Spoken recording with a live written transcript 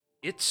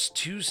It's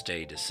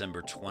Tuesday,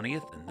 December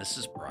 20th, and this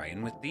is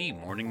Brian with the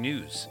Morning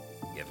News.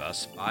 Give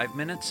us 5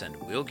 minutes and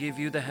we'll give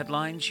you the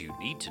headlines you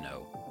need to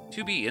know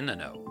to be in the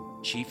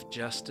know. Chief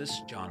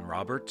Justice John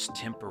Roberts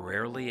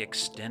temporarily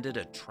extended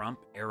a Trump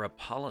era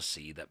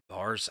policy that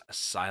bars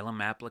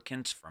asylum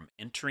applicants from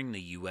entering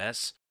the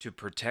U.S. to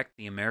protect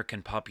the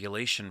American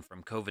population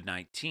from COVID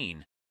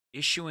 19,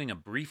 issuing a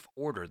brief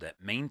order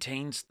that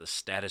maintains the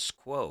status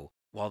quo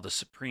while the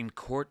Supreme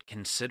Court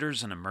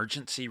considers an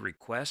emergency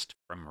request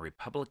from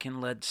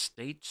Republican led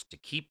states to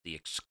keep the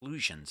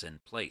exclusions in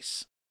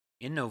place.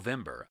 In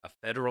November, a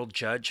federal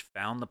judge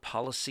found the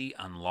policy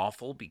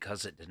unlawful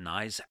because it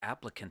denies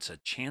applicants a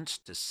chance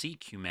to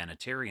seek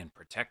humanitarian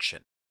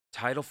protection.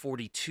 Title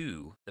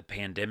 42, the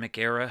pandemic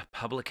era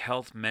public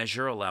health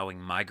measure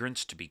allowing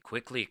migrants to be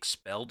quickly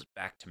expelled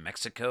back to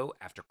Mexico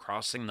after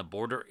crossing the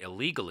border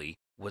illegally,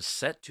 was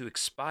set to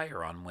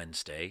expire on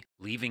Wednesday,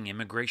 leaving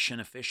immigration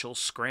officials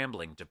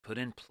scrambling to put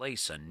in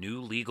place a new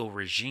legal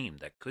regime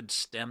that could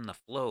stem the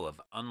flow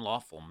of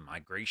unlawful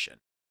migration.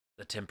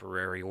 The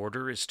temporary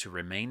order is to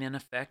remain in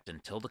effect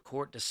until the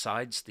court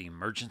decides the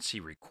emergency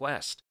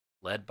request,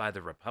 led by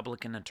the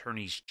Republican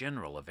Attorneys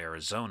General of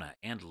Arizona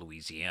and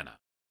Louisiana.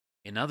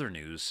 In other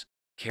news,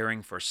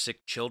 caring for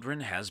sick children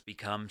has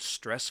become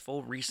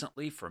stressful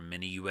recently for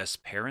many U.S.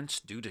 parents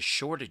due to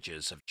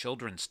shortages of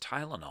children's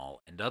Tylenol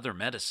and other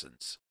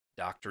medicines.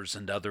 Doctors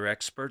and other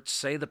experts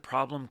say the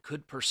problem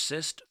could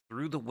persist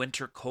through the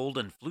winter cold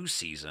and flu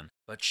season,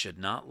 but should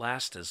not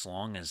last as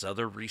long as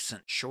other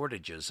recent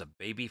shortages of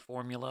baby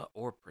formula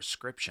or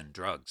prescription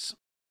drugs.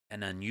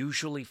 An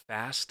unusually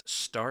fast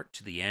start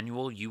to the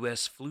annual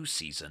U.S. flu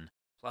season,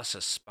 plus a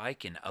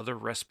spike in other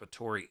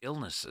respiratory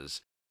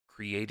illnesses,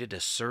 created a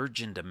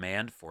surge in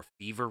demand for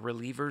fever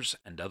relievers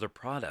and other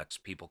products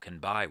people can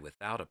buy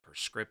without a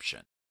prescription.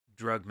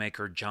 Drug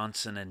maker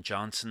Johnson &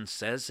 Johnson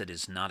says it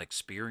is not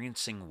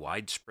experiencing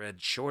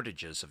widespread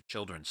shortages of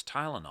children's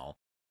Tylenol,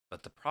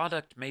 but the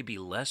product may be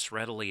less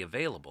readily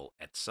available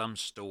at some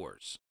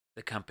stores.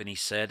 The company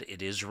said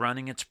it is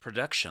running its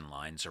production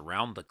lines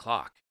around the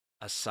clock.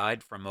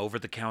 Aside from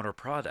over-the-counter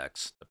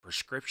products, the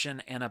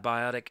prescription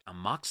antibiotic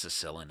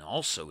amoxicillin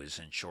also is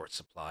in short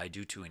supply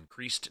due to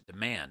increased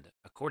demand,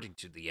 according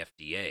to the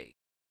FDA.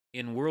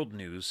 In world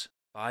news,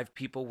 5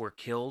 people were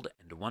killed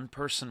and 1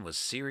 person was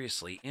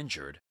seriously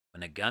injured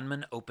when a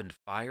gunman opened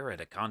fire at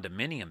a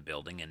condominium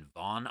building in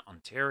Vaughan,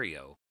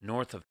 Ontario,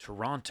 north of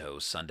Toronto,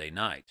 Sunday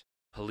night.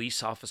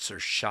 Police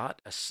officers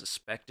shot a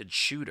suspected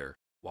shooter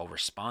while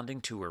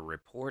responding to a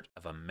report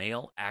of a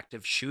male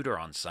active shooter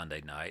on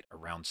Sunday night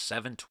around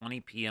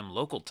 7:20 p.m.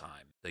 local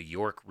time, the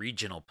York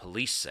Regional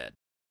Police said.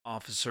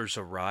 Officers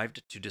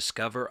arrived to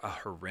discover a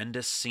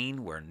horrendous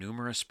scene where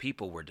numerous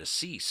people were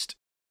deceased,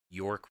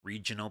 York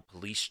Regional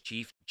Police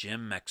Chief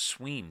Jim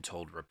McSween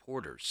told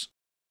reporters.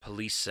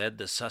 Police said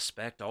the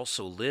suspect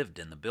also lived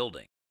in the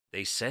building.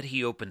 They said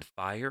he opened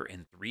fire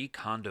in 3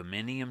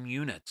 condominium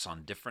units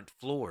on different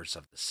floors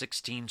of the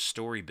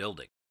 16-story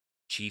building.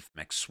 Chief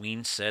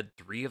McSween said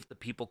 3 of the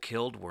people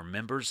killed were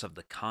members of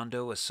the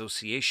Condo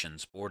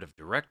Association's board of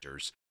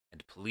directors,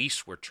 and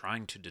police were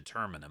trying to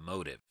determine a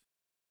motive.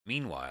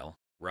 Meanwhile,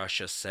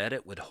 Russia said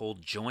it would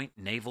hold joint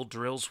naval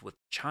drills with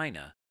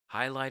China,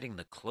 highlighting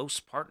the close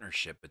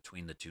partnership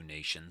between the two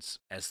nations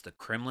as the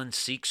Kremlin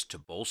seeks to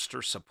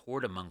bolster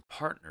support among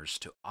partners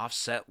to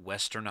offset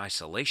Western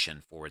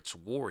isolation for its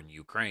war in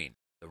Ukraine.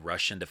 The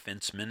Russian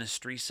Defense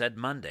Ministry said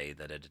Monday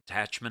that a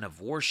detachment of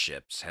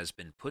warships has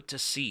been put to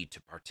sea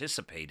to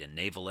participate in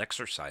naval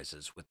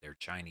exercises with their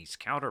Chinese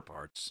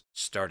counterparts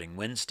starting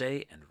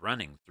Wednesday and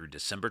running through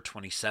December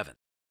 27th.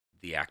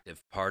 The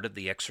active part of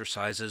the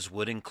exercises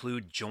would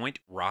include joint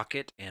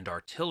rocket and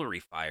artillery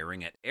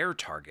firing at air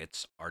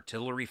targets,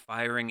 artillery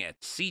firing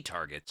at sea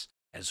targets,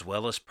 as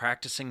well as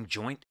practicing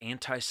joint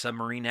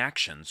anti-submarine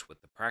actions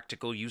with the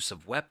practical use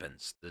of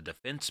weapons, the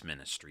Defense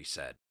Ministry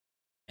said.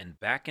 And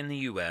back in the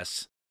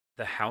U.S.,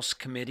 the House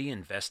committee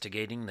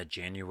investigating the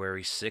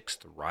January 6th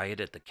riot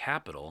at the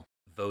Capitol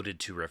voted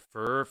to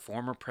refer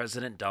former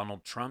President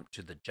Donald Trump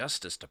to the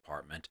Justice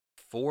Department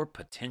for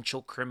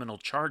potential criminal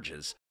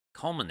charges,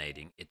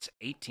 culminating its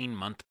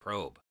 18-month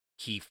probe.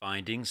 Key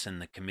findings in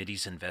the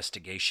committee's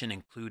investigation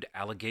include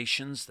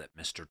allegations that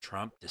Mr.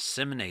 Trump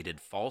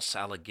disseminated false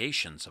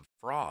allegations of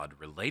fraud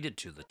related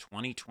to the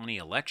 2020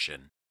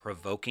 election,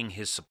 provoking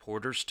his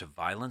supporters to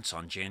violence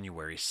on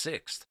January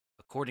 6th,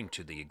 according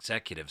to the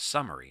executive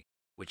summary,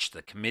 which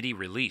the committee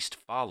released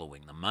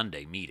following the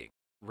Monday meeting.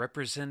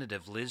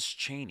 Representative Liz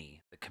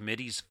Cheney, the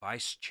committee's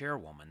vice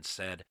chairwoman,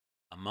 said,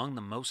 "Among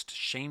the most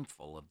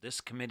shameful of this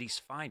committee's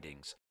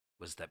findings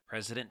was that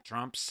President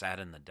Trump sat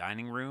in the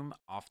dining room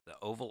off the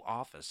Oval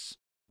Office,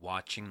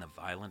 watching the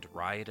violent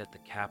riot at the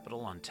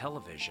Capitol on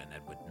television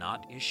and would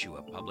not issue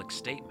a public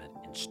statement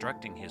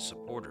instructing his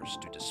supporters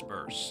to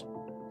disperse."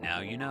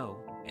 Now you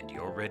know, and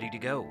you're ready to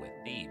go with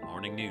the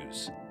Morning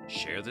News.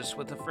 Share this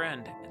with a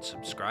friend and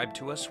subscribe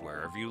to us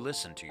wherever you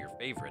listen to your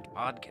favorite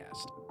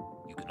podcast.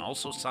 You can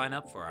also sign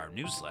up for our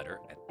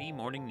newsletter at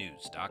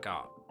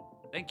themorningnews.com.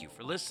 Thank you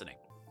for listening.